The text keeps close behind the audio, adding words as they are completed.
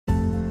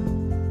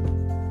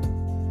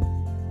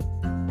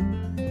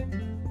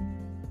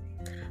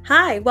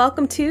Hi,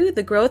 welcome to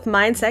the Growth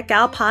Mindset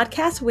Gal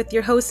podcast with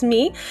your host,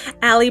 me,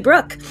 Allie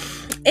Brooke.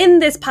 In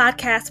this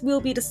podcast, we'll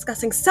be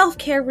discussing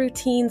self-care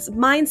routines,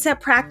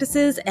 mindset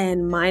practices,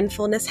 and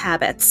mindfulness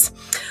habits.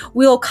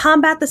 We'll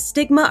combat the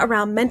stigma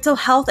around mental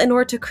health in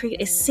order to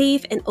create a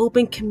safe and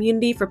open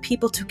community for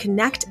people to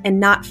connect and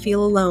not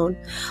feel alone.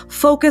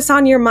 Focus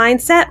on your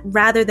mindset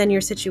rather than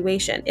your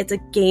situation. It's a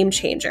game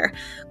changer.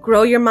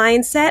 Grow your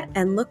mindset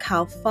and look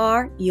how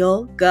far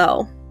you'll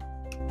go.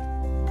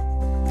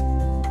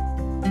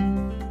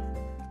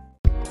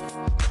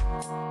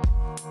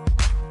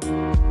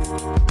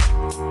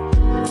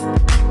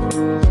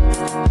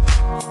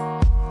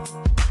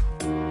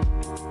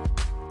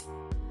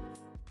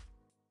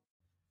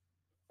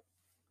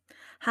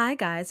 Hi,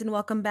 guys, and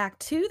welcome back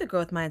to the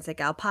Growth Mindset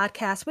Gal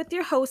podcast with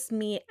your host,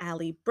 me,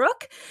 Allie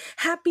Brooke.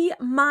 Happy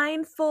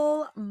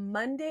Mindful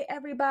Monday,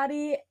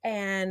 everybody.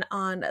 And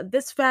on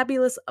this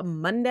fabulous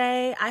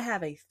Monday, I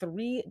have a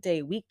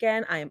 3-day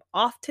weekend. I am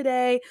off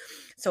today.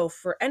 So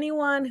for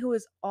anyone who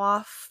is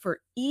off for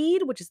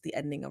Eid, which is the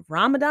ending of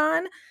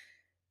Ramadan,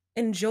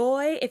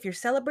 enjoy. If you're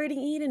celebrating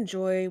Eid,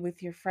 enjoy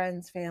with your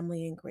friends,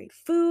 family, and great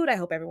food. I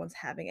hope everyone's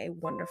having a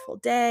wonderful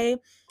day.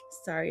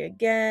 Sorry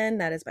again,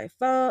 that is my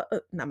phone.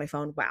 Not my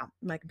phone. Wow,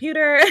 my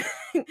computer.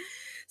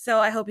 So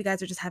I hope you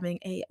guys are just having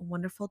a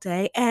wonderful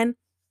day. And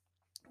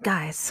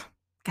guys,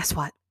 guess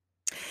what?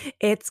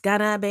 It's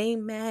gonna be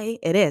May.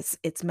 It is.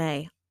 It's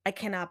May. I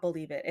cannot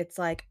believe it. It's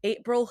like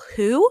April.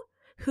 Who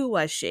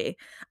was she?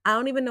 I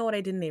don't even know what I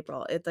did in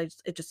April. It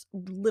just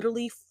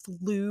literally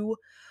flew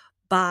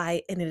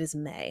by, and it is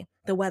May.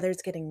 The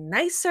weather's getting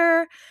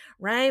nicer,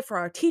 right? For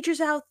our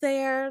teachers out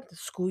there, the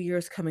school year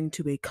is coming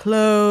to a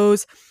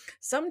close.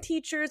 Some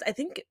teachers, I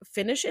think,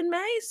 finish in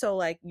May. So,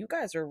 like, you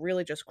guys are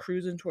really just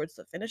cruising towards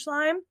the finish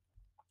line.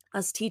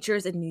 Us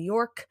teachers in New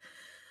York,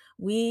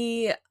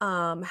 we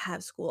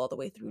have school all the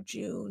way through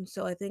June.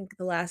 So I think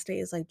the last day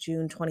is like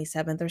June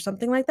 27th or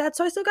something like that.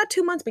 So I still got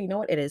 2 months, but you know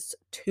what? It is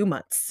 2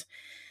 months.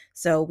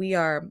 So we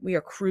are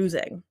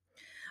cruising.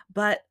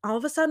 But all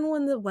of a sudden,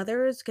 when the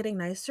weather is getting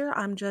nicer,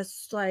 I'm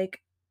just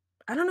like,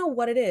 I don't know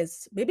what it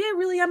is. Maybe I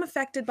really am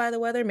affected by the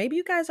weather. Maybe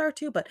you guys are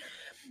too. But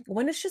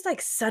when it's just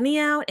like sunny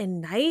out and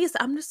nice,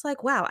 I'm just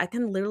like, wow, I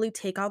can literally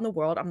take on the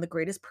world. I'm the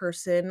greatest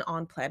person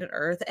on planet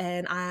Earth.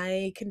 And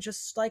I can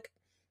just like,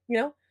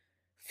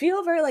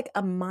 feel very like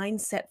a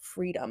mindset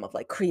freedom of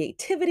like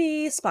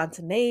creativity,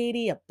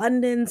 spontaneity,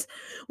 abundance.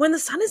 When the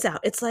sun is out,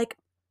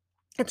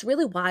 it's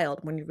really wild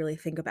when you really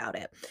think about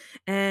it.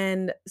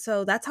 And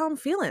so that's how I'm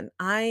feeling.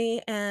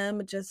 I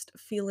am just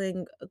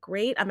feeling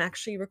great. I'm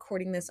actually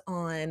recording this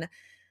on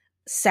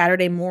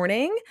Saturday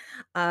morning.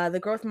 The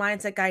growth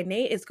mindset guy,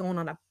 Nate, is going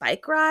on a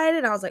bike ride.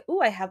 And I was like,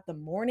 ooh, I have the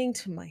morning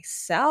to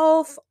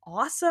myself.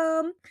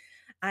 Awesome.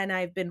 And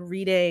I've been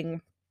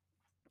reading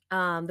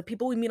The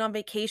People We Meet on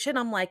Vacation.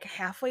 I'm like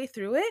halfway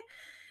through it.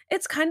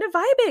 It's kind of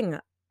vibing.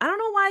 I don't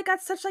know why I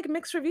got such like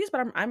mixed reviews,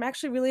 but I'm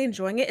actually really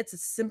enjoying it. It's a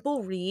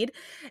simple read,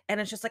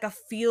 and it's just like a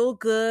feel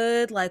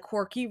good, like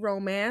quirky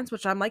romance,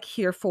 which I'm like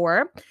here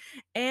for.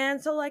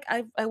 And so like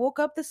I woke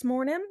up this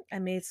morning, I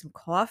made some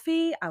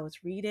coffee, I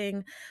was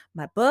reading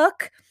my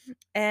book,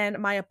 and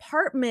my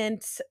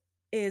apartment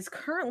is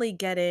currently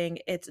getting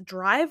its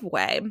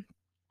driveway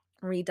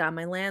redone.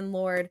 My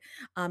landlord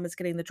is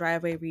getting the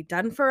driveway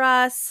redone for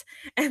us.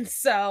 And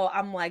so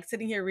I'm like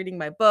sitting here reading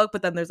my book,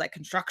 but then there's like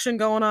construction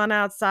going on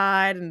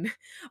outside,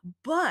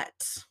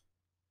 but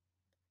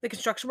the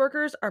construction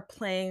workers are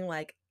playing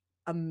like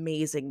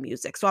amazing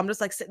music. So I'm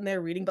just like sitting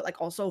there reading, but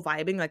like also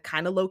vibing, like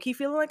kind of low-key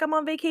feeling like I'm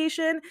on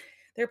vacation.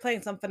 They're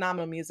playing some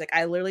phenomenal music.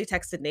 I literally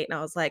texted Nate and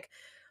I was like,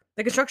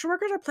 the construction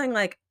workers are playing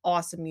like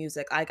awesome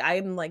music. Like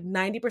I'm like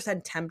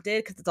 90%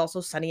 tempted because it's also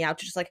sunny out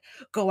to just like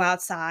go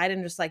outside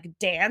and just like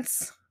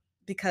dance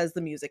because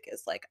the music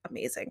is like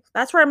amazing.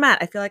 That's where I'm at.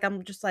 I feel like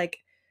I'm just like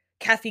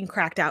caffeine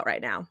cracked out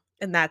right now.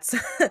 And that's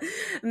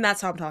and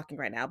that's how I'm talking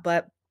right now.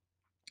 But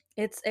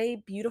it's a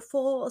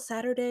beautiful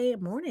Saturday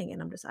morning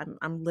and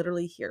I'm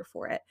literally here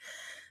for it.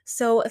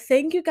 So,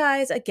 thank you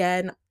guys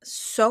again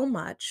so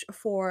much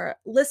for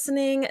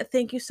listening.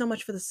 Thank you so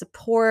much for the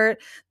support,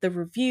 the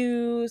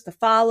reviews, the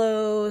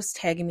follows,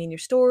 tagging me in your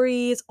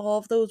stories, all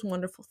of those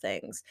wonderful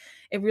things.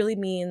 It really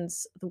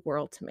means the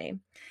world to me.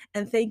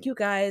 And thank you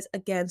guys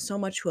again so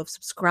much who have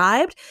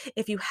subscribed.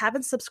 If you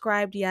haven't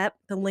subscribed yet,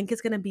 the link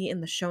is going to be in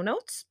the show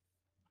notes.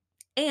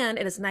 And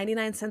it is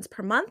 99 cents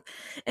per month.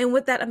 And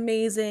with that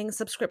amazing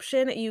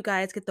subscription, you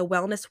guys get the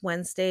Wellness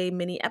Wednesday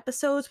mini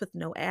episodes with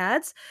no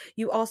ads.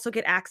 You also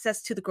get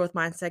access to the Growth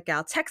Mindset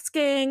Gal text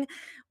gang,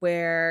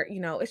 where,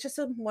 it's just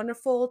a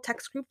wonderful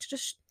text group to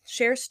just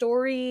share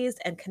stories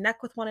and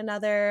connect with one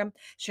another,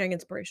 sharing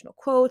inspirational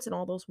quotes and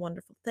all those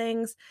wonderful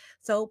things.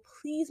 So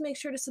please make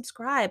sure to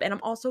subscribe. And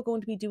I'm also going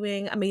to be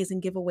doing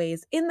amazing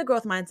giveaways in the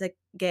Growth Mindset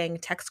Gang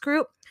text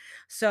group.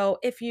 So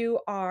if you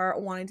are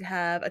wanting to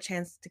have a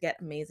chance to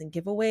get amazing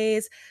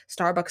giveaways,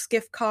 Starbucks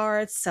gift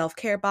cards,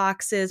 self-care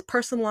boxes,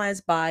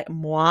 personalized by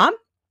moi,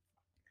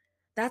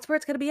 That's where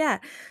it's gonna be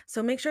at.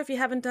 So make sure if you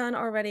haven't done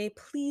already,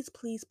 please,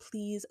 please,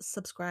 please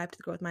subscribe to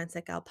the Growth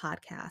Mindset Gal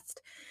podcast.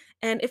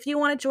 And if you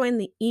want to join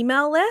the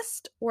email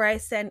list where I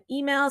send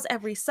emails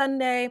every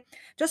Sunday,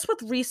 just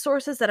with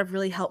resources that have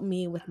really helped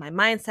me with my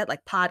mindset,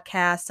 like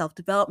podcasts,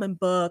 self-development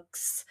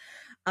books,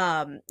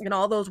 and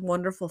all those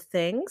wonderful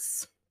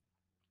things,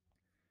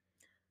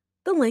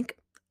 the link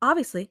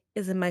obviously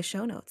is in my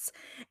show notes.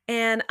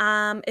 And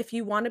if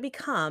you want to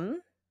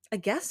become a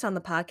guest on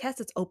the podcast,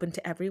 it's open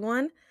to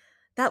everyone.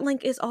 That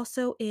link is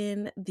also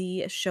in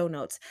the show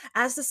notes.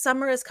 As the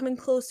summer is coming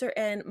closer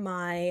and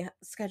my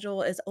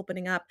schedule is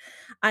opening up,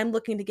 I'm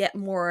looking to get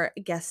more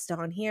guests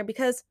on here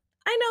because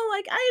I know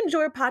like I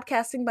enjoy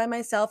podcasting by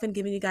myself and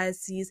giving you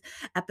guys these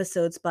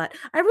episodes, but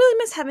I really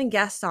miss having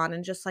guests on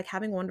and just like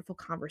having wonderful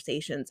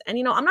conversations. And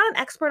I'm not an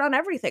expert on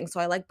everything, so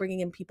I like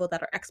bringing in people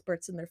that are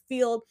experts in their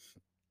field.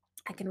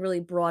 I can really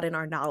broaden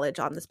our knowledge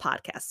on this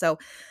podcast. So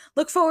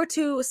look forward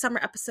to summer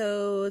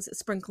episodes,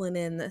 sprinkling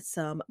in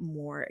some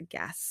more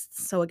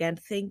guests. So again,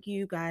 thank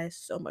you guys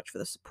so much for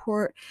the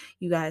support.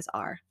 You guys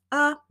are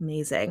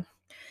amazing.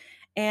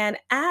 And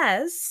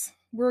as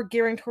we're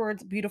gearing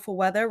towards beautiful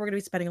weather, we're going to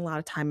be spending a lot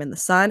of time in the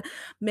sun.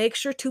 Make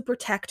sure to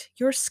protect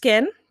your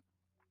skin.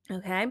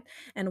 Okay.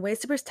 And ways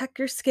to protect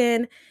your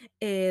skin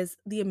is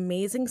the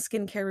amazing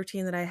skincare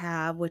routine that I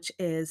have, which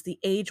is the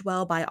Age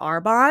Well by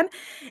Arbonne.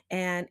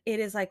 And it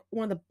is like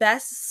one of the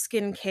best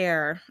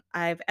skincare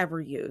I've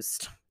ever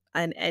used.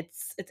 And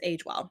it's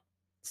Age Well.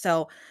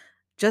 So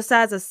just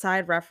as a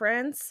side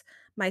reference,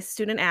 my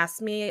student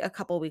asked me a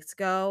couple weeks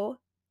ago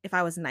if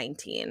I was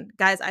 19.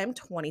 Guys, I'm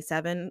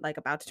 27, like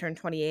about to turn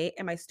 28,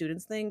 and my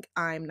students think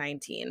I'm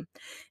 19.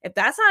 If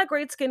that's not a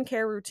great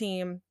skincare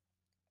routine,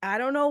 I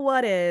don't know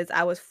what is.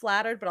 I was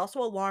flattered, but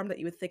also alarmed that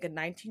you would think a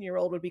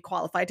 19-year-old would be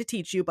qualified to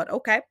teach you, but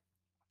okay,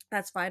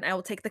 that's fine. I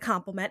will take the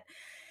compliment.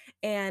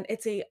 And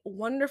it's a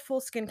wonderful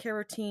skincare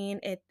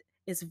routine. It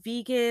is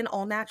vegan,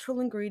 all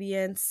natural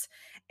ingredients,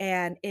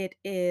 and it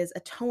is a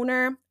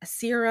toner, a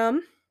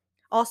serum,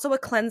 also a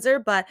cleanser,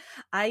 but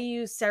I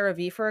use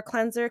CeraVe for a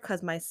cleanser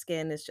because my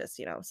skin is just,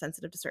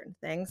 sensitive to certain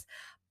things.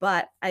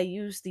 But I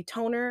use the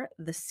toner,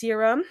 the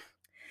serum,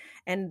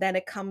 and then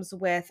it comes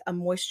with a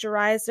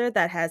moisturizer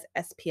that has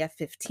SPF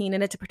 15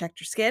 in it to protect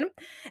your skin.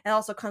 It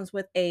also comes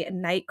with a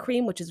night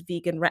cream, which is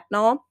vegan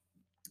retinol,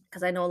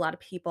 because I know a lot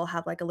of people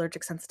have like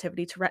allergic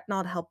sensitivity to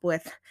retinol to help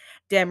with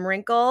dim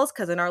wrinkles.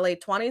 Because in our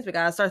late 20s, we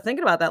got to start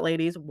thinking about that,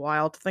 ladies.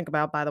 Wild to think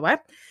about, by the way.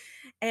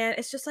 And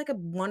it's just like a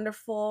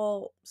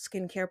wonderful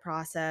skincare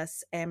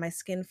process. And my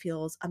skin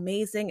feels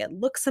amazing. It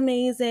looks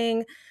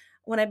amazing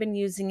when I've been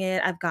using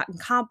it. I've gotten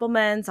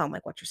compliments on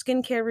like, what's your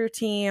skincare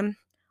routine?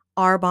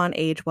 Arbonne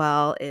Age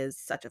Well is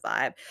such a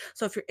vibe.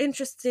 So if you're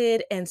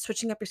interested in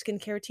switching up your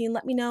skincare routine,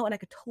 let me know and I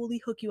could totally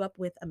hook you up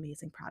with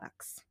amazing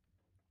products.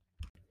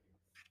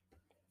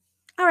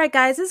 All right,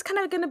 guys, this is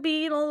kind of going to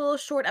be a little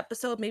short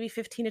episode, maybe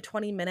 15 to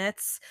 20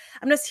 minutes.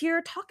 I'm just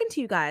here talking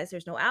to you guys.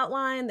 There's no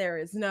outline, there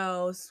is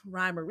no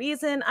rhyme or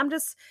reason. I'm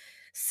just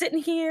sitting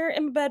here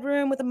in my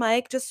bedroom with a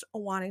mic, just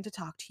wanting to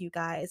talk to you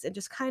guys and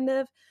just kind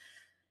of,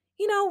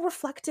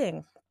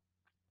 reflecting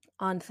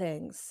on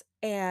things.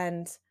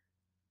 And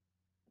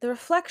the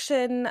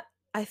reflection,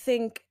 I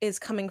think, is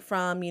coming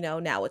from,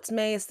 now it's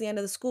May, it's the end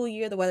of the school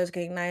year, the weather's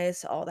getting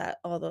nice, all that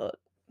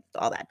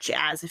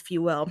jazz, if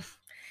you will.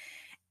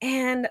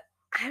 And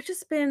I've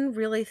just been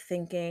really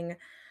thinking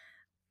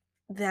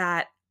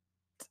that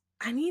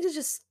I need to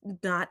just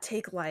not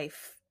take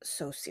life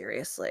so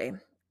seriously.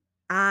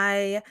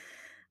 I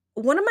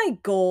One of my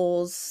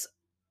goals,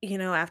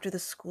 after the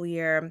school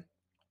year,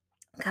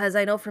 because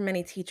I know for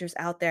many teachers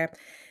out there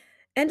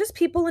and just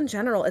people in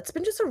general, it's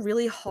been just a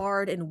really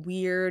hard and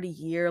weird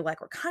year.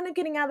 Like we're kind of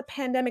getting out of the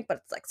pandemic, but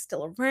it's like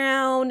still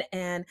around,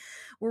 and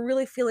we're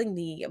really feeling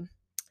the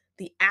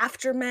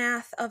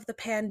aftermath of the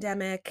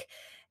pandemic,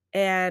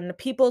 and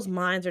people's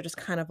minds are just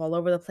kind of all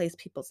over the place.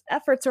 People's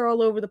efforts are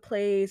all over the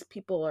place.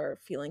 People are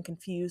feeling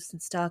confused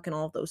and stuck and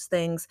all of those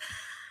things.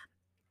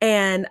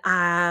 And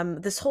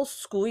this whole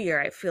school year,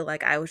 I feel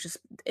like I was just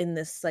in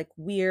this like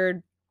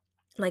weird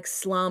like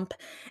slump.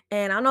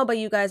 And I don't know about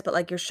you guys, but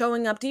like you're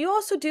showing up. Do you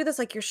also do this?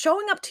 Like you're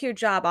showing up to your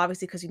job,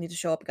 obviously, because you need to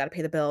show up, you got to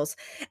pay the bills.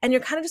 And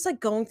you're kind of just like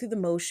going through the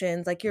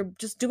motions, like you're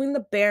just doing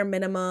the bare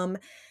minimum.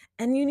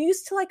 And you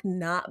used to like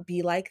not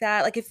be like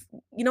that. Like if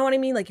you know what I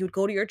mean, like you would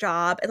go to your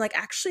job and like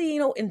actually,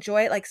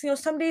 enjoy it. Like,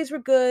 some days were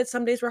good,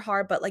 some days were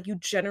hard, but like you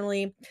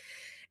generally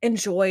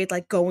enjoyed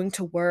like going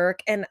to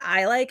work. And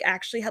I like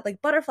actually had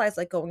like butterflies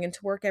like going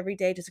into work every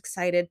day, just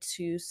excited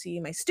to see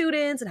my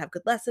students and have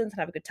good lessons and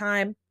have a good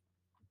time.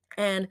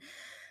 And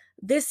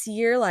this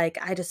year, like,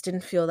 I just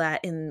didn't feel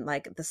that in,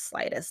 like, the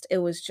slightest. It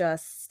was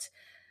just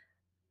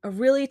a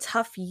really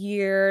tough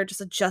year, just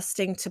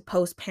adjusting to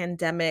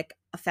post-pandemic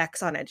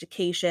effects on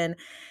education.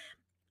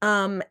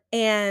 And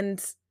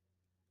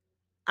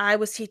I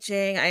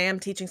am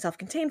teaching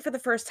self-contained for the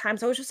first time,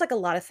 so it was just, like, a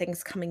lot of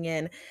things coming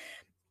in,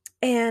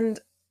 and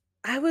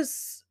I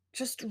was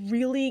just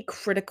really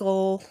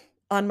critical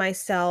on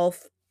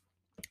myself,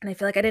 and I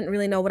feel like I didn't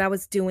really know what I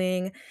was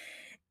doing,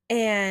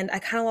 And I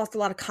kind of lost a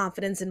lot of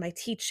confidence in my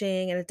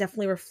teaching, and it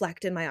definitely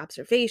reflected in my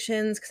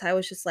observations because I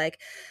was just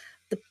like,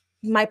 the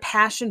my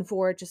passion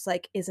for it just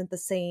like isn't the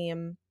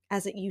same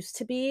as it used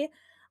to be.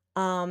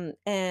 And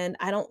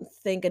I don't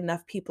think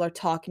enough people are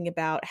talking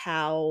about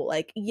how,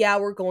 like, yeah,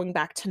 we're going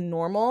back to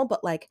normal,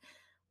 but like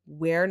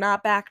we're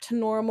not back to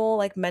normal,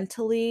 like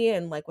mentally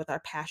and like with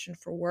our passion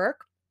for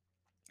work.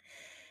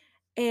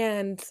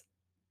 And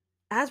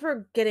as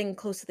we're getting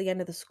close to the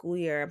end of the school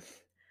year,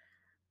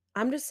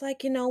 I'm just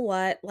like, you know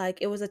what? Like,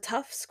 it was a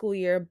tough school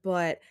year,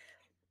 but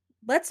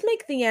let's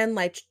make the end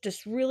like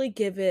just really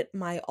give it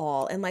my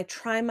all and like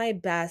try my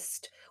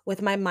best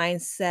with my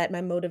mindset,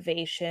 my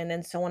motivation,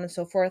 and so on and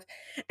so forth,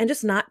 and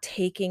just not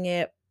taking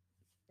it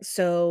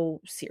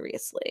so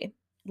seriously.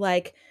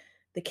 Like,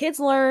 the kids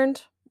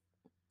learned,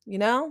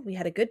 we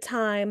had a good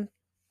time,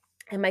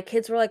 and my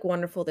kids were like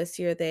wonderful this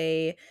year.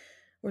 They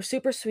were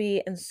super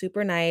sweet and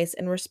super nice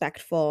and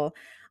respectful.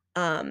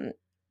 Um,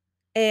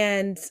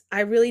 and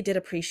I really did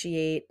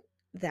appreciate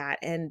that.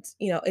 And,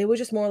 it was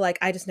just more like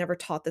I just never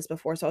taught this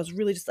before. So I was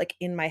really just like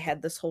in my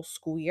head this whole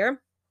school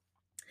year.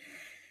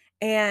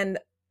 And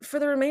for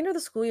the remainder of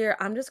the school year,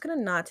 I'm just gonna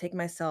not take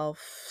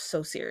myself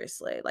so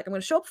seriously. Like, I'm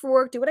gonna show up for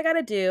work, do what I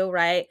gotta do,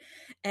 right?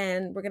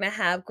 And we're gonna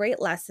have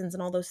great lessons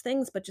and all those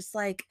things, but just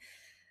like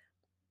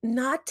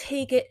not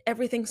take it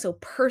everything so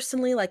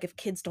personally, like if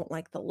kids don't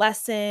like the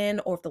lesson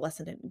or if the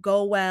lesson didn't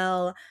go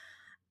well,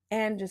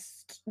 and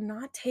just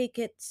not take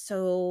it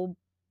so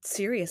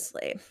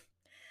seriously.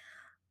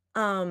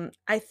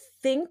 I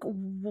think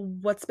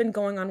what's been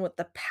going on with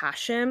the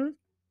passion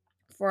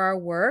for our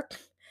work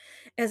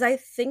is I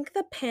think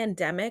the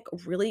pandemic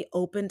really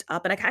opened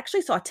up, and I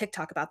actually saw a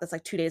TikTok about this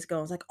like 2 days ago.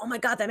 I was like, "Oh my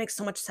god, that makes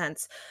so much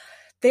sense."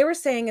 They were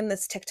saying in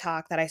this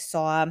TikTok that I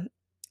saw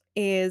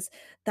is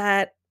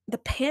that the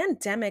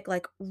pandemic,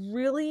 like,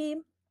 really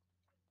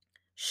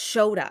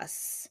showed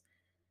us,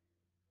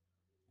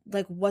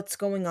 like, what's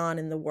going on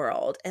in the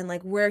world and,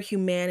 like, where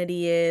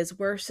humanity is,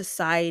 where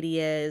society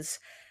is,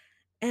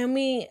 and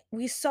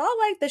we saw,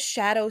 like, the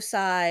shadow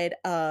side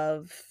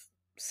of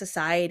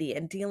society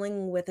and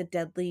dealing with a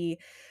deadly,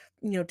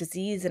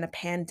 disease and a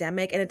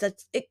pandemic, and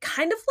it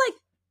kind of, like,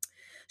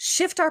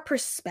 shift our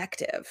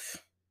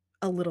perspective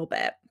a little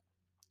bit,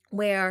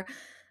 where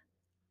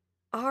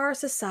our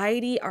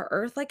society, our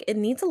earth, like, it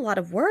needs a lot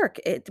of work.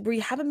 We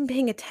haven't been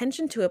paying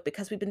attention to it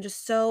because we've been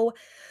just so,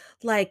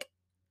 like,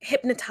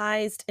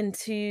 hypnotized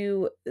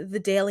into the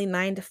daily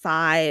 9 to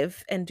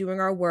 5 and doing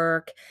our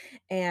work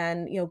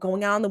and,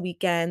 going out on the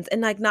weekends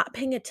and, like, not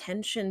paying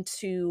attention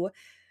to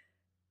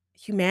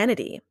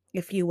humanity,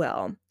 if you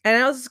will. And I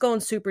know this is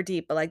going super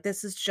deep, but, like,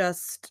 this is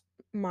just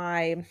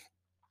my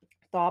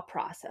thought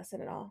process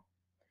in it all.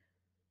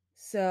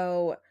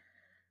 So,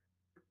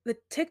 the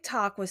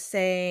TikTok was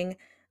saying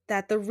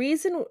that the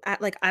reason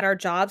at our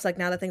jobs, like,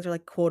 now that things are,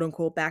 like, quote,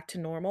 unquote, "back to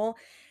normal,"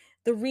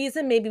 the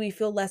reason maybe we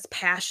feel less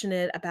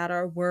passionate about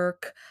our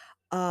work,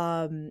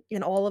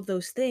 and all of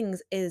those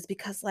things is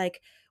because,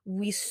 like,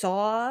 we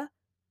saw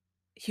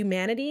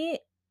humanity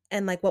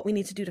and, like, what we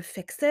need to do to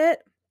fix it,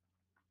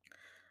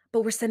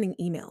 but we're sending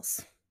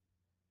emails.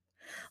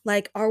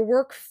 Like, our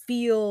work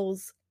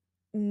feels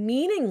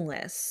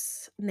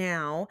meaningless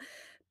now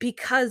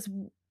because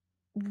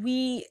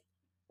we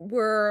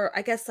were,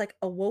 I guess, like,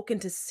 awoken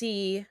to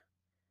see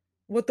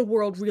what the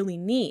world really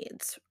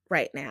needs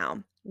right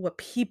now, what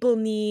people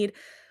need,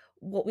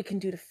 what we can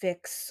do to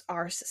fix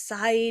our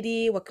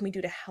society, what can we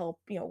do to help,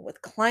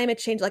 with climate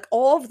change, like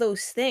all of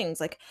those things.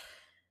 Like,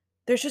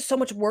 there's just so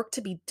much work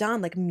to be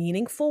done, like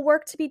meaningful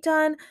work to be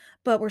done,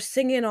 but we're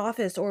sitting in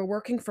office or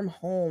working from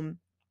home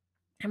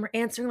and we're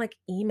answering like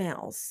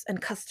emails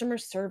and customer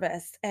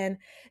service and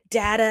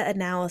data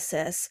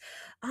analysis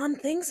on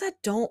things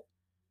that don't,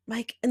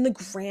 like, in the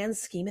grand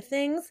scheme of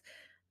things,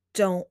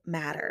 don't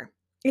matter.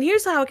 And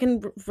here's how I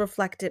can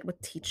reflect it with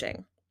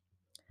teaching.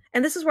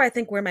 And this is where I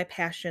think where my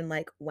passion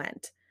like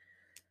went.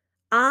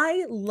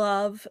 I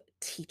love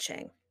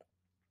teaching.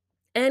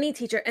 Any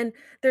teacher, and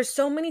there's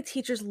so many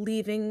teachers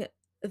leaving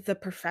the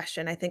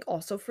profession, I think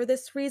also for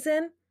this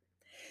reason,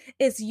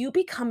 is you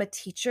become a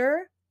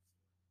teacher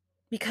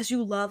because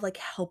you love like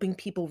helping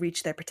people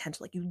reach their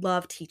potential. Like, you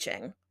love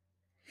teaching.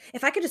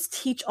 If I could just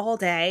teach all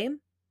day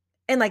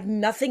and like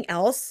nothing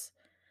else,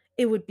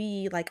 it would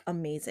be like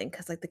amazing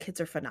because like the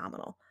kids are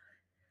phenomenal.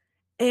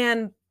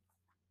 And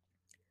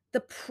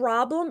the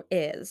problem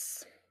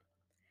is,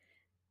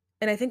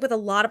 and I think with a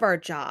lot of our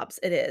jobs,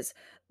 it is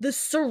the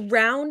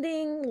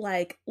surrounding,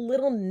 like,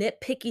 little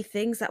nitpicky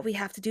things that we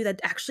have to do that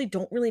actually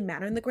don't really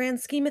matter in the grand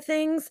scheme of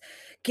things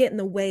get in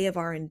the way of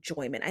our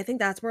enjoyment. I think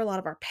that's where a lot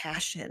of our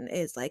passion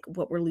is, like,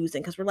 what we're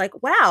losing because we're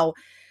like, wow,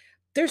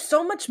 there's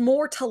so much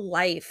more to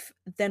life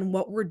than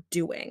what we're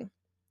doing.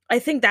 I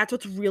think that's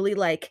what's really,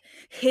 like,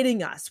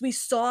 hitting us. We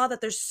saw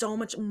that there's so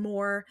much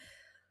more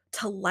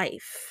to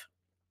life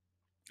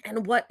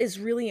and what is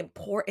really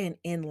important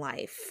in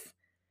life.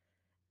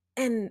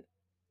 And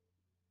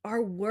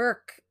our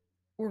work,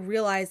 we're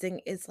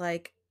realizing, is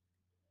like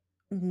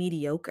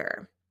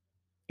mediocre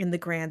in the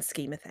grand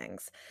scheme of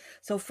things.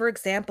 So, for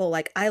example,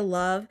 like, I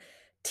love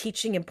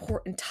teaching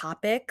important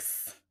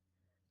topics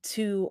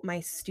to my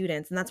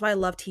students. And that's why I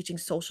love teaching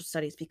social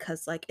studies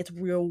because like it's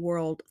real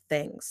world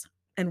things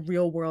and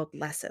real world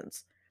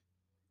lessons.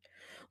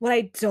 What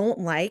I don't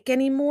like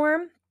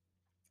anymore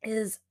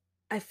is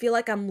I feel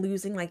like I'm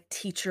losing like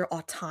teacher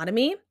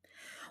autonomy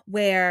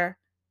where,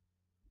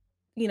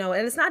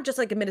 and it's not just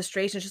like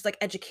administration, it's just like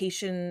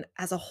education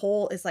as a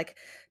whole is like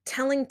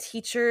telling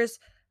teachers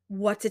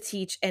what to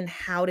teach and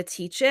how to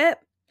teach it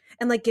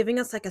and like giving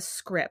us like a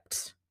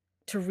script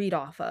to read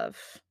off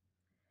of.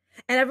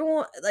 And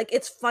everyone like,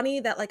 it's funny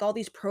that, like, all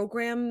these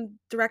program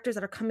directors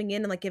that are coming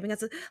in and, like, giving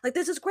us like,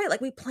 "This is great,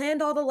 like, we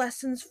planned all the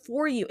lessons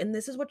for you, and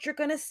this is what you're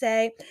gonna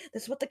say,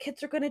 this is what the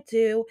kids are gonna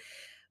do."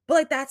 But,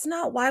 like, that's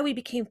not why we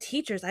became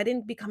teachers. I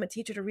didn't become a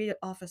teacher to read it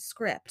off a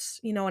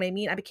script, you know what I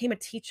mean? I became a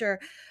teacher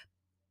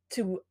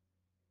to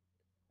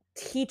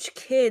teach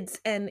kids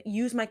and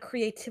use my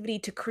creativity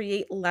to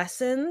create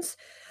lessons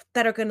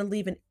that are gonna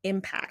leave an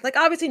impact. Like,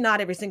 obviously,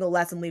 not every single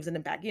lesson leaves an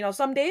impact,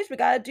 some days we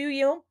gotta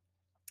do,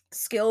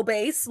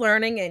 skill-based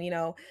learning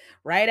and,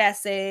 write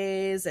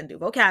essays and do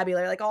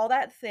vocabulary, like all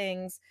that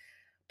things.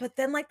 But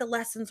then like the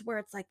lessons where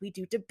it's like we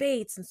do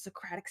debates and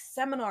Socratic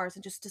seminars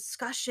and just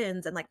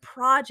discussions and like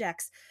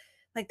projects,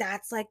 like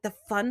that's like the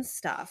fun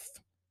stuff.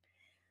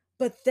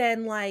 But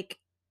then like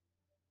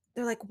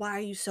they're like, why are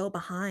you so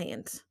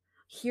behind?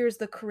 Here's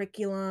the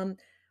curriculum,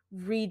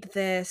 read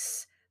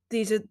this.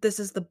 This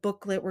is the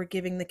booklet we're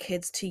giving the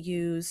kids to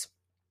use.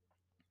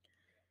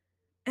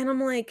 And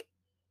I'm like,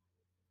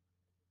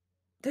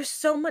 there's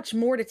so much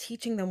more to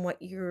teaching than what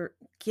you're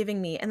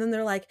giving me. And then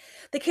they're like,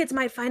 the kids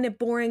might find it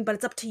boring, but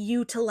it's up to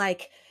you to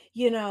like,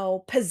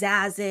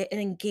 pizzazz it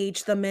and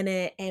engage them in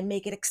it and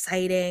make it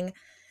exciting.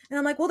 And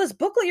I'm like, well, this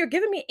booklet you're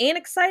giving me ain't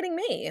exciting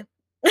me.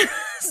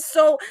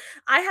 So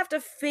I have to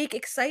fake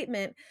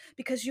excitement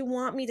because you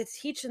want me to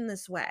teach in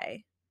this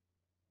way.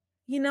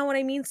 You know what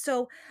I mean?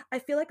 So I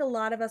feel like a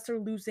lot of us are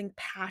losing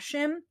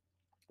passion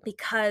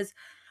because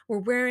we're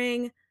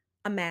wearing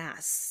a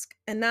mask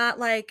and not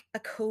like a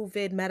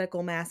COVID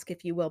medical mask,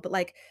 if you will, but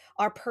like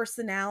our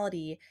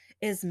personality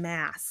is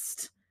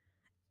masked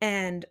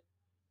and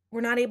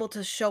we're not able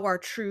to show our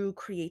true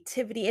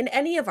creativity in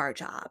any of our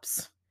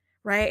jobs,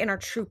 right? And our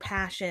true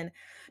passion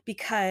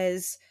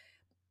because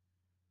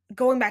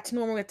going back to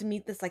normal, we have to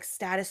meet this like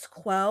status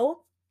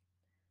quo.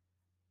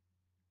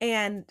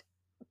 And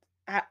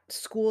at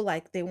school,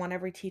 like they want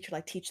every teacher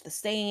like teach the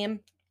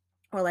same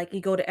or like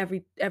you go to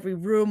every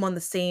room on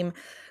the same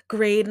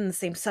grade and the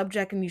same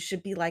subject and you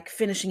should be like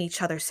finishing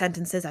each other's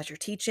sentences as you're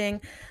teaching.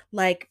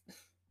 Like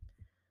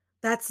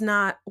that's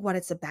not what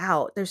it's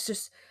about. There's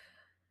just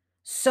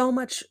so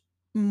much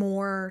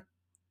more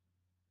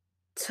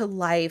to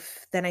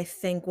life than I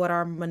think what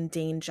our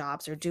mundane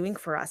jobs are doing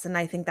for us. And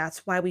I think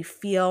that's why we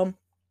feel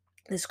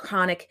this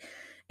chronic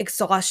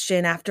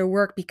exhaustion after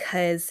work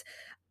because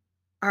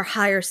our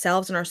higher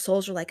selves and our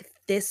souls are like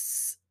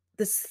this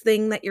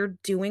thing that you're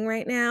doing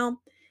right now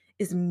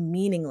is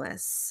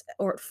meaningless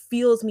or it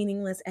feels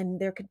meaningless and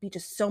there could be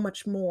just so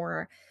much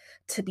more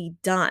to be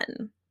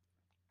done.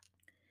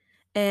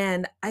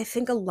 And I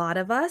think a lot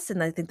of us,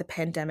 and I think the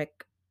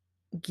pandemic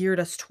geared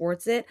us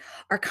towards it,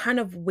 are kind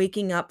of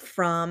waking up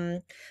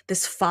from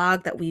this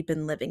fog that we've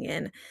been living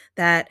in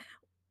that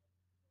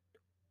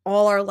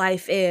all our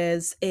life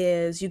is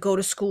you go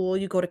to school,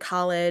 you go to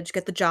college,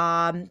 get the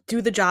job,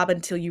 do the job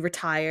until you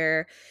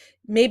retire,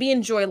 maybe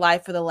enjoy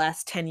life for the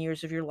last 10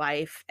 years of your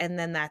life, and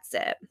then that's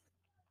it.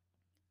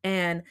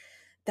 And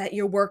that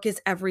your work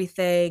is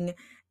everything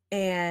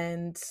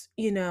and,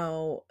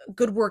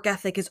 good work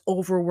ethic is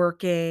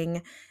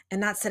overworking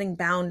and not setting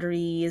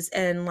boundaries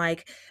and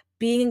like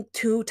being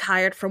too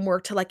tired from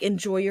work to like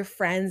enjoy your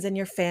friends and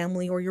your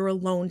family or your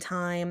alone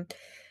time.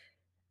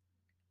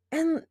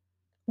 And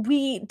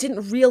we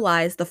didn't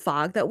realize the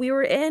fog that we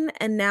were in,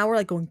 and now we're,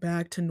 like, going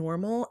back to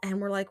normal,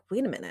 and we're like,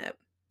 "Wait a minute.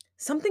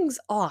 Something's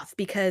off,"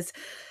 because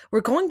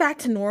we're going back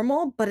to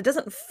normal, but it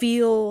doesn't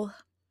feel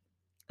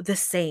the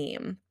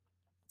same.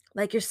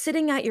 Like, you're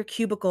sitting at your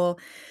cubicle,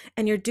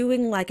 and you're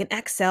doing, like, an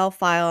Excel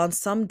file on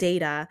some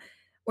data,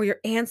 or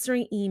you're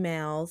answering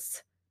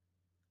emails.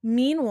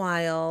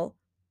 Meanwhile,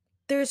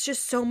 there's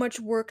just so much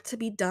work to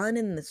be done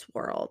in this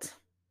world,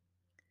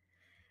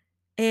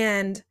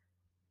 and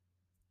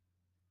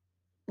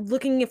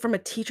looking at from a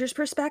teacher's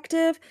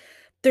perspective,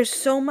 there's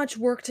so much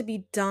work to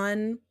be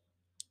done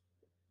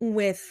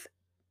with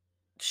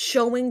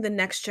showing the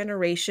next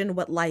generation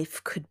what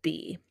life could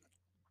be.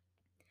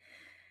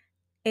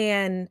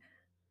 And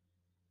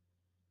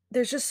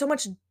there's just so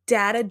much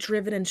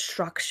data-driven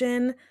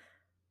instruction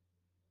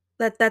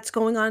that's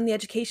going on in the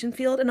education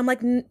field, and I'm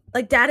like,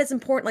 like, data is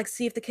important, like,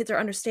 see if the kids are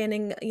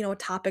understanding, a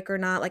topic or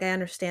not, like, I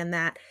understand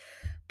that,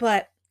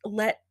 but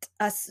let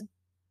us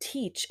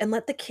teach and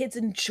let the kids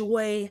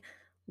enjoy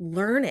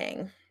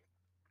learning.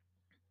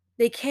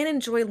 They can't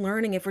enjoy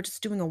learning if we're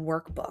just doing a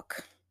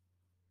workbook.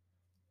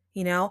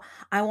 You know,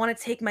 I want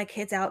to take my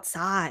kids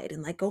outside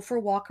and like go for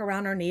a walk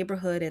around our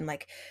neighborhood and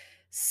like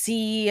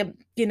see,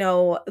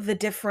 the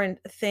different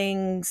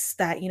things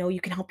that,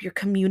 you can help your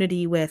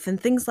community with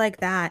and things like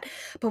that.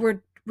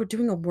 But we're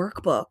doing a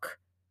workbook.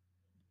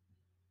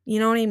 You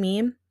know what I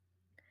mean?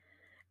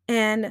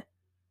 And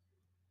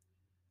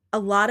a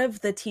lot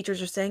of the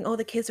teachers are saying, "Oh,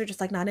 the kids are just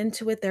like not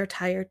into it. They're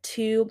tired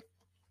too."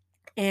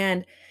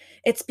 And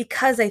it's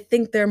because I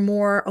think they're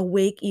more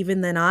awake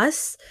even than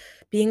us,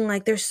 being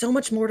like, there's so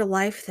much more to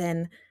life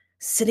than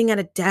sitting at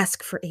a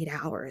desk for 8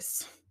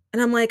 hours.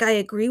 And I'm like, I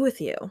agree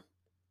with you.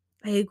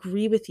 I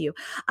agree with you.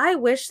 I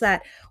wish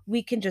that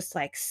we can just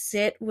like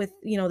sit with,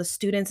 the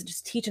students and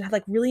just teach and have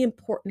like really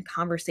important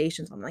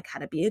conversations on like how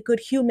to be a good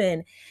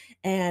human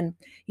and,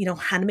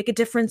 how to make a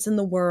difference in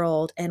the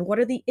world and what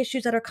are the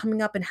issues that are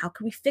coming up and how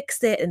can we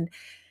fix it. And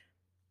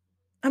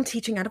I'm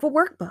teaching out of a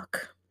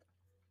workbook.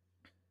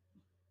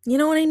 You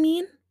know what I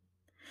mean?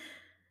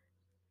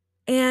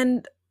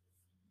 And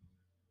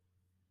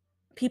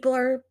people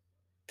are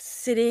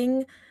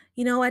sitting,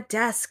 at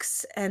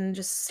desks and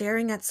just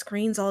staring at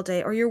screens all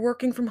day, or you're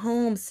working from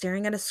home,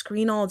 staring at a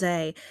screen all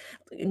day,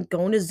 and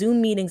going to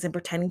Zoom meetings and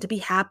pretending to be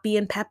happy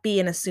and peppy.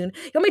 And as soon,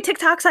 how many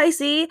TikToks I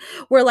see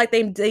where like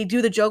they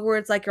do the joke where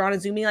it's like you're on a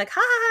Zoom meeting, like,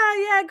 ha, ha,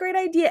 ha, yeah, great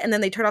idea. And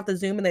then they turn off the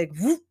Zoom and they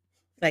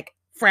like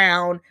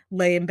frown,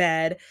 lay in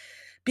bed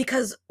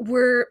because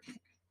we're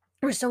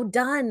so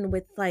done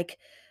with like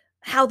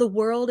how the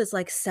world is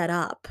like set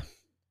up,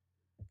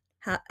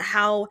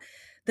 how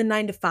the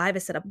 9 to 5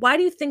 is set up. Why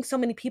do you think so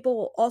many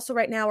people also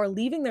right now are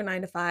leaving their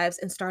 9 to 5s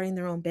and starting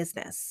their own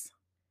business?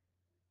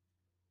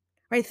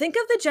 Right? Think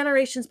of the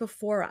generations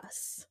before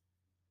us,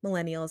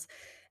 millennials.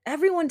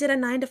 Everyone did a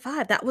 9 to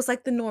 5. That was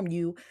like the norm.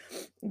 You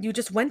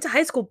just went to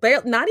high school,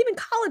 not even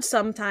college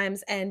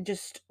sometimes, and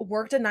just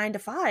worked a 9 to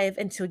 5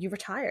 until you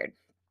retired.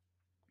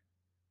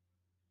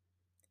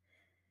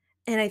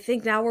 And I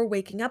think now we're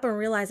waking up and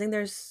realizing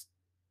there's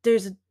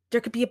there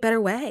could be a better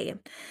way.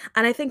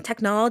 And I think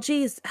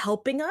technology is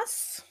helping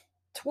us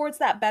towards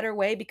that better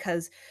way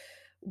because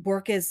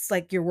work is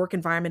like your work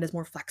environment is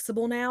more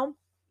flexible now.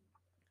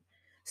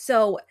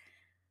 So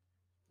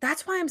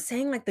that's why I'm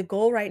saying like the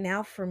goal right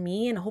now for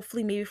me and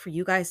hopefully maybe for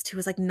you guys too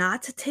is like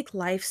not to take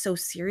life so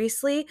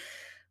seriously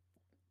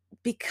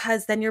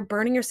because then you're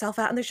burning yourself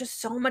out and there's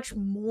just so much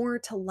more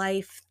to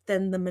life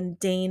than the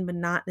mundane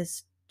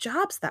monotonous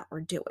jobs that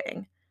we're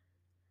doing.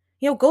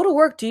 Go to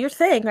work, do your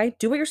thing, right?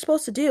 Do what you're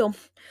supposed to do,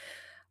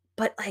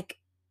 but like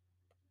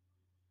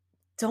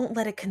don't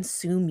let it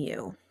consume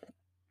you.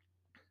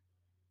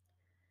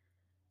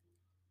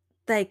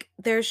 Like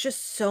there's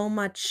just so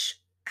much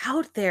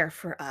out there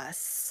for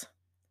us.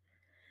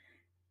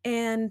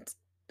 And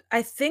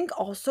I think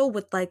also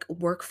with like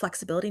work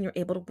flexibility and you're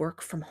able to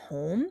work from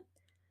home,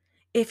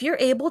 if you're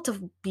able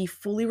to be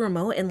fully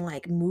remote and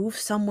like move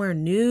somewhere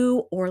new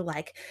or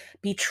like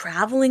be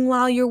traveling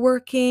while you're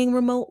working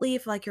remotely,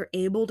 if like you're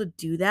able to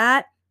do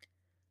that,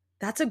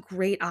 that's a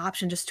great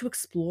option just to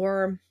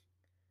explore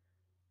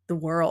the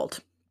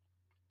world.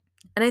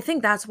 And I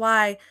think that's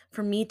why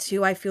for me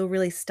too, I feel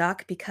really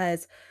stuck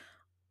because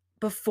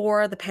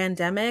before the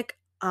pandemic,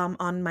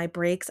 on my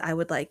breaks, I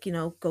would like,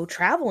 go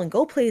travel and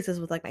go places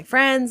with like my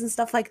friends and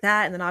stuff like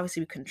that. And then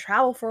obviously we couldn't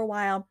travel for a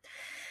while.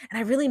 And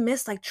I really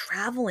miss like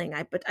traveling.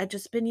 But I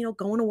just been,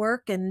 going to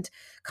work and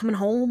coming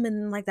home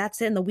and like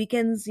that's it. And the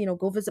weekends,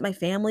 go visit my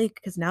family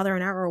because now they're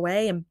an hour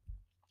away. And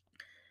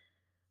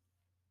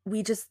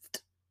we just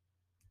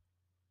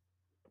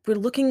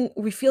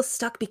we feel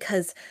stuck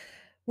because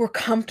we're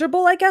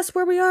comfortable, I guess,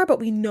 where we are, but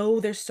we know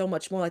there's so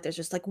much more. Like there's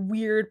just like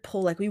weird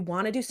pull, like we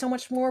want to do so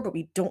much more, but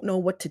we don't know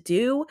what to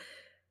do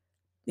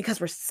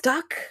because we're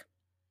stuck.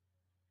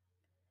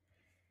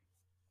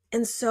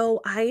 And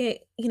so I,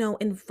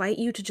 invite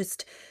you to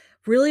just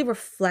really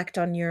reflect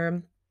on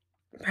your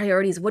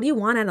priorities. What do you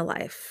want out of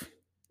life?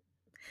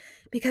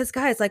 Because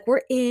guys, like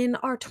we're in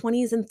our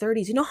 20s and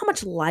 30s. You know how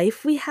much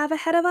life we have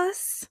ahead of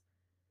us?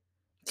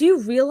 Do you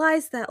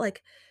realize that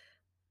like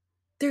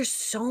there's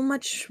so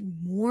much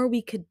more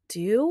we could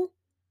do?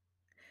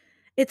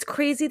 It's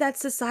crazy that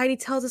society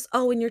tells us,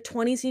 "Oh, in your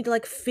 20s you need to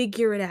like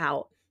figure it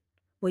out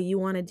what you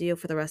want to do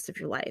for the rest of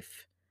your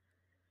life."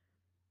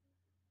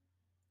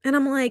 And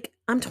I'm like,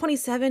 I'm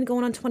 27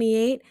 going on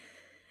 28.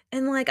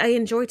 And, like, I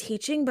enjoy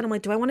teaching, but I'm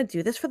like, "Do I wanna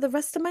do this for the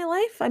rest of my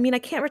life? I mean, I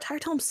can't retire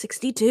till I'm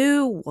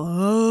 62.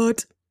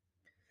 What?"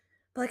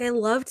 But, like, I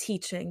love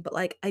teaching, but,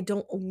 like, I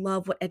don't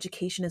love what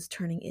education is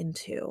turning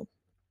into.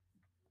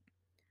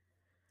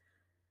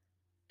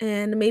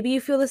 And maybe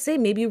you feel the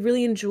same. Maybe you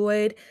really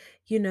enjoyed,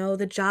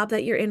 the job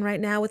that you're in right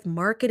now with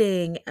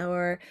marketing,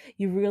 or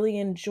you really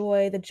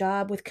enjoy the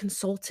job with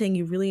consulting,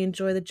 you really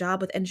enjoy the job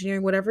with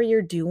engineering, whatever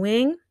you're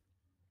doing,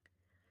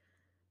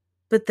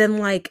 but then,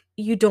 like,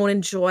 you don't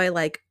enjoy,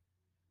 like,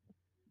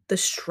 the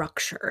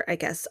structure, I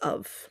guess,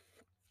 of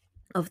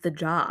the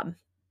job.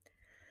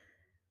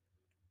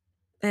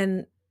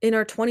 And in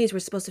our 20s, we're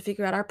supposed to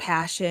figure out our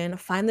passion,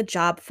 find the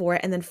job for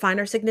it, and then find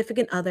our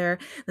significant other,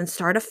 then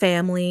start a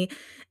family,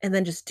 and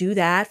then just do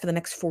that for the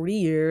next 40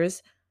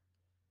 years.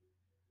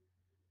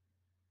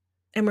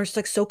 And we're just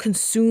like so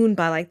consumed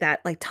by like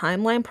that like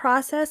timeline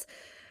process.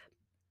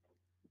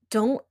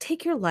 Don't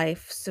take your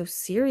life so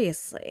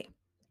seriously.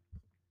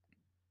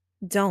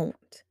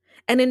 Don't.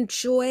 And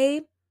enjoy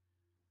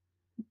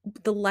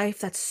the life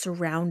that's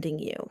surrounding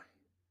you.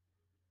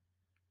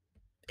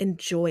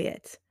 Enjoy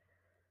it.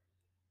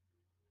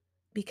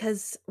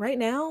 Because right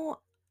now,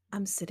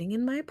 I'm sitting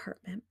in my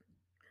apartment.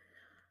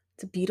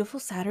 It's a beautiful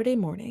Saturday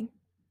morning,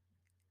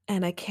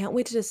 and I can't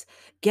wait to just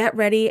get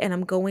ready. And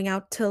I'm going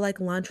out to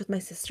like lunch with my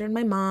sister and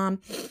my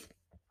mom.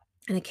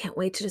 And I can't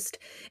wait to just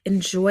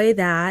enjoy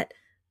that.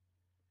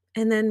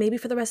 And then maybe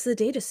for the rest of the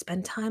day, just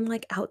spend time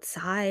like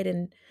outside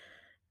and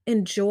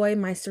enjoy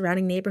my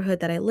surrounding neighborhood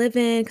that I live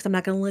in because I'm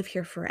not going to live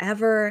here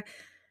forever.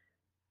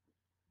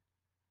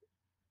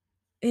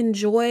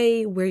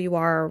 Enjoy where you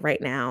are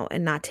right now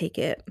and not take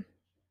it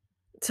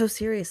so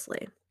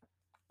seriously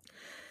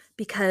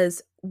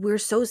because we're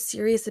so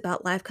serious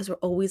about life because we're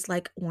always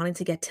like wanting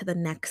to get to the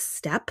next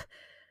step.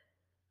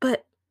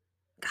 But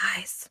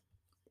guys,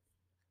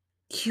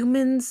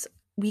 humans,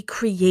 we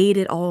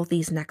created all of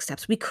these next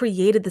steps. We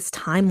created this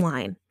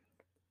timeline.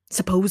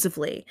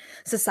 Supposedly,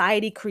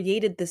 society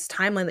created this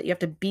timeline that you have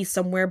to be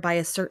somewhere by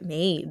a certain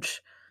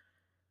age.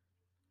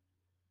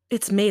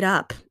 It's made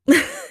up.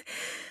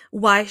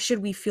 Why should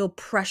we feel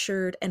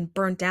pressured and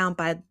burnt down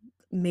by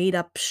made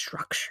up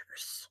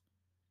structures?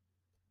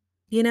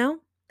 You know?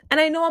 And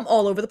I know I'm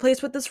all over the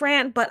place with this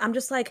rant, but I'm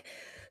just like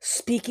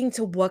speaking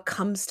to what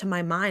comes to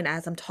my mind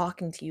as I'm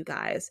talking to you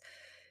guys.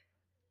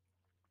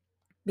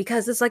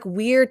 Because this like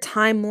weird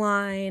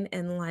timeline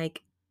and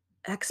like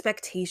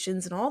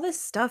expectations and all this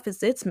stuff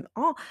it's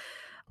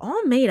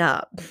all made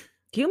up.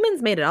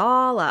 Humans made it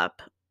all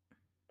up.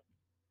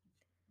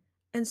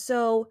 And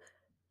so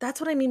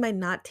that's what I mean by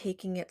not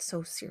taking it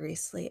so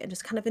seriously and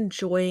just kind of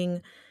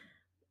enjoying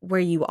where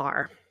you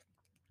are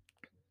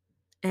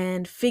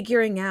and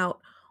figuring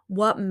out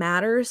what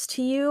matters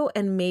to you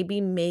and maybe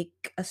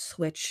make a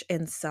switch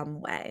in some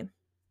way.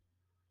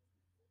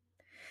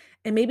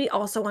 And maybe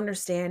also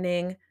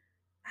understanding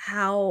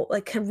how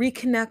like can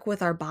reconnect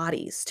with our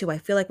bodies too. I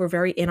feel like we're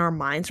very in our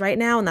minds right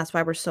now and that's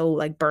why we're so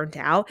like burnt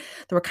out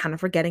that we're kind of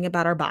forgetting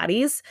about our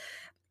bodies.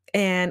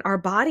 And our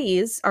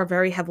bodies are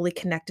very heavily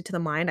connected to the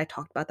mind. I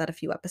talked about that a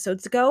few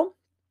episodes ago.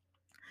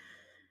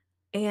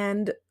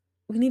 And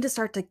we need to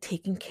start like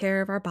taking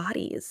care of our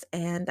bodies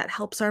and that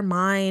helps our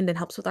mind and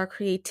helps with our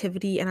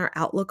creativity and our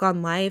outlook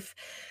on life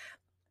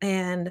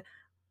and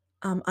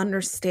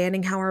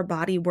understanding how our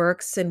body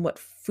works and what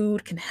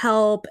food can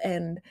help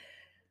and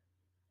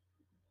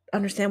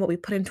understand what we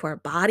put into our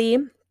body.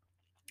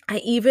 I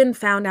even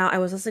found out I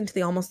was listening to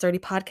the Almost 30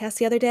 podcast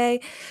the other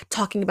day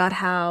talking about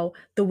how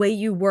the way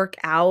you work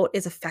out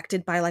is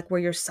affected by like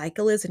where your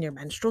cycle is and your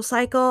menstrual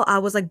cycle. I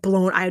was like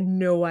blown. I had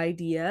no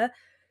idea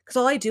because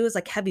all I do is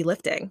like heavy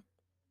lifting.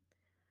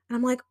 And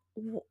I'm like,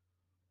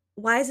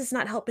 why is this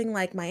not helping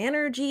like my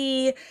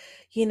energy?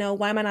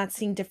 Why am I not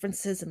seeing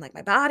differences in like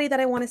my body that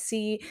I want to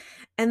see?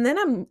 And then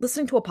I'm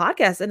listening to a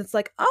podcast and it's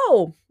like,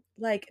 oh,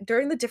 like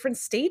during the different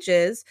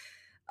stages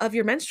of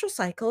your menstrual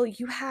cycle,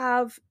 you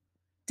have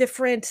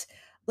different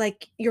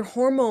like your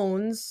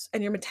hormones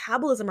and your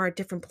metabolism are at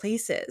different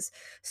places.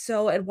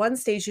 So at one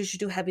stage you should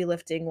do heavy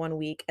lifting one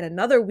week and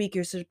another week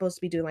you're supposed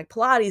to be doing like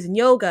Pilates and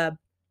yoga.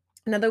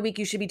 Another week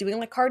you should be doing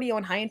like cardio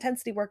and high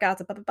intensity workouts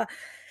and blah, blah, blah.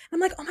 I'm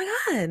like, "Oh my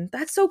god,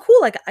 that's so cool."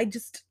 Like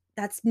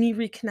that's me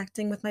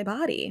reconnecting with my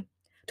body.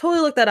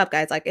 Totally look that up,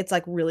 guys. Like it's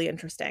like really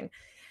interesting.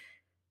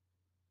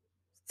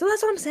 So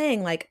that's what I'm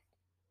saying. Like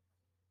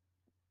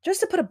just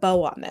to put a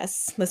bow on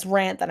this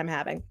rant that I'm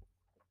having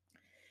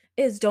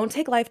is don't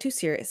take life too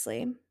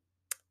seriously.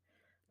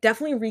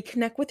 Definitely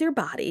reconnect with your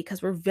body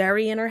because we're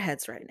very in our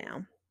heads right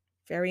now,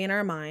 very in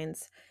our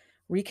minds.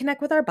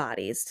 Reconnect with our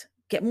bodies,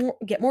 get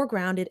more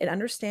grounded and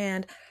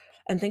understand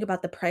and think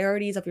about the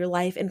priorities of your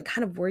life and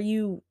kind of where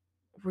you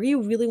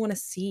really want to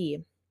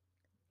see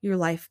your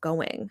life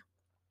going.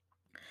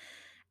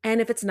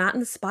 And if it's not in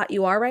the spot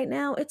you are right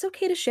now, it's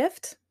okay to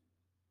shift.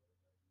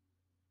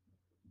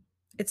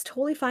 It's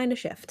totally fine to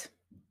shift.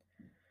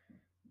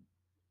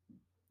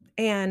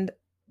 And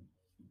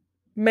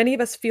many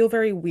of us feel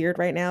very weird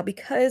right now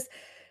because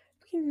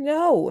we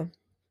know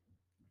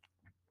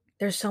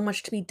there's so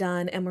much to be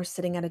done and we're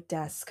sitting at a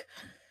desk,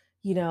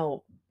 you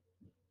know,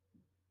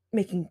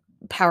 making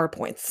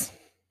PowerPoints.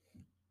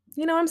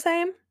 You know what I'm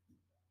saying?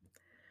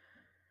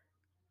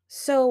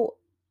 So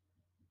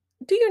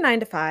do your 9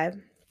 to 5,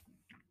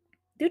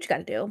 do what you got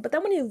to do. But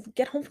then when you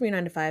get home from your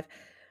 9 to 5,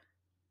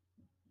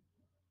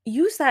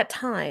 use that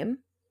time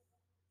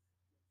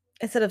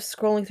instead of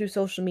scrolling through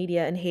social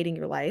media and hating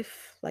your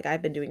life like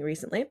I've been doing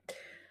recently.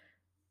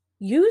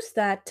 Use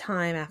that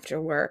time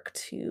after work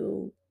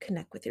to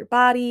connect with your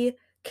body,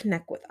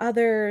 connect with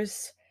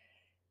others,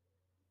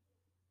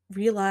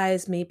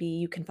 realize maybe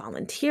you can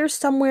volunteer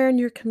somewhere in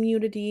your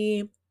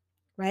community,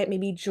 right?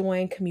 Maybe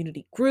join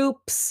community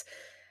groups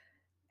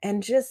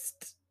and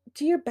just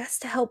do your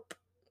best to help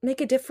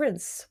make a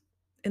difference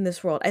in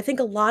this world. I think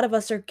a lot of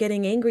us are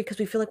getting angry because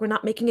we feel like we're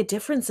not making a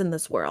difference in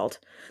this world.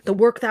 The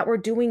work that we're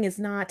doing is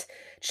not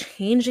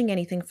changing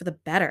anything for the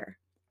better.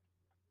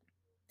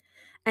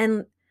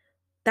 And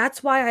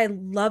that's why I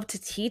love to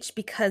teach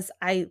because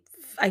I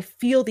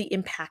feel the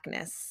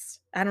impactness.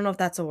 I don't know if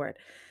that's a word.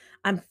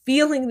 I'm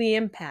feeling the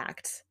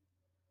impact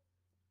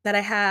that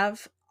I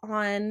have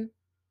on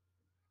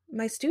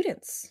my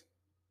students.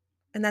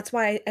 And that's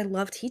why I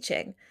love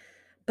teaching.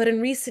 But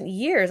in recent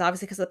years,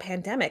 obviously because of the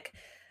pandemic,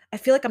 I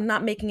feel like I'm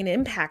not making an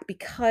impact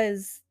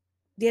because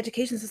the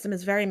education system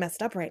is very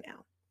messed up right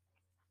now.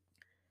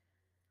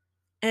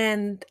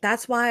 And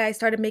that's why I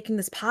started making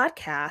this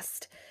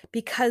podcast,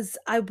 because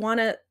I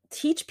want to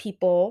teach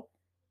people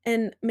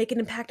and make an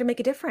impact and make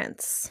a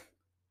difference.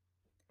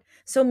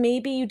 So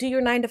maybe you do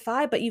your 9 to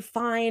 5, but you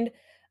find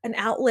an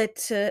outlet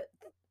to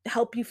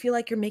help you feel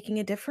like you're making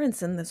a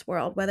difference in this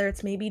world, whether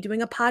it's maybe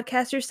doing a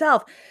podcast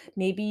yourself,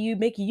 maybe you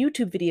make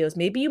YouTube videos,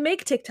 maybe you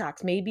make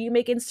TikToks, maybe you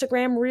make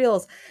Instagram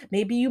reels,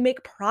 maybe you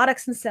make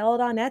products and sell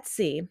it on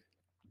Etsy,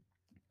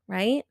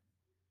 right?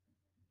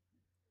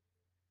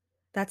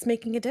 That's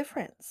making a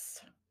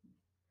difference.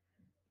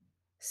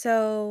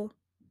 So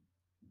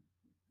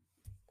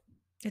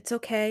it's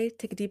okay.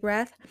 Take a deep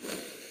breath.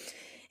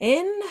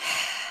 In,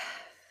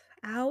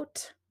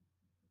 out.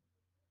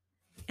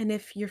 And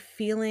if you're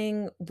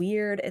feeling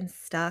weird and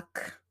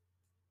stuck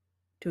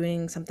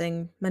doing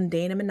something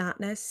mundane and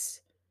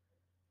monotonous,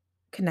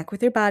 connect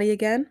with your body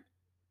again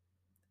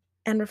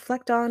and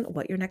reflect on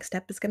what your next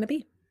step is going to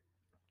be.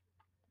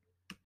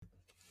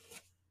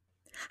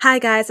 Hi,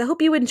 guys. I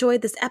hope you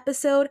enjoyed this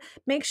episode.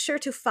 Make sure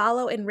to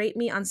follow and rate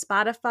me on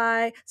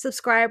Spotify,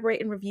 subscribe, rate,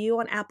 and review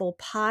on Apple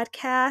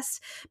Podcasts.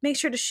 Make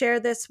sure to share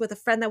this with a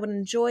friend that would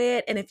enjoy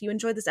it. And if you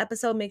enjoyed this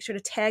episode, make sure to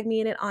tag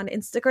me in it on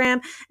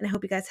Instagram. And I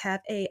hope you guys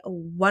have a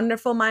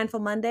wonderful Mindful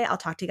Monday. I'll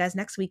talk to you guys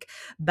next week.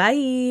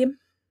 Bye.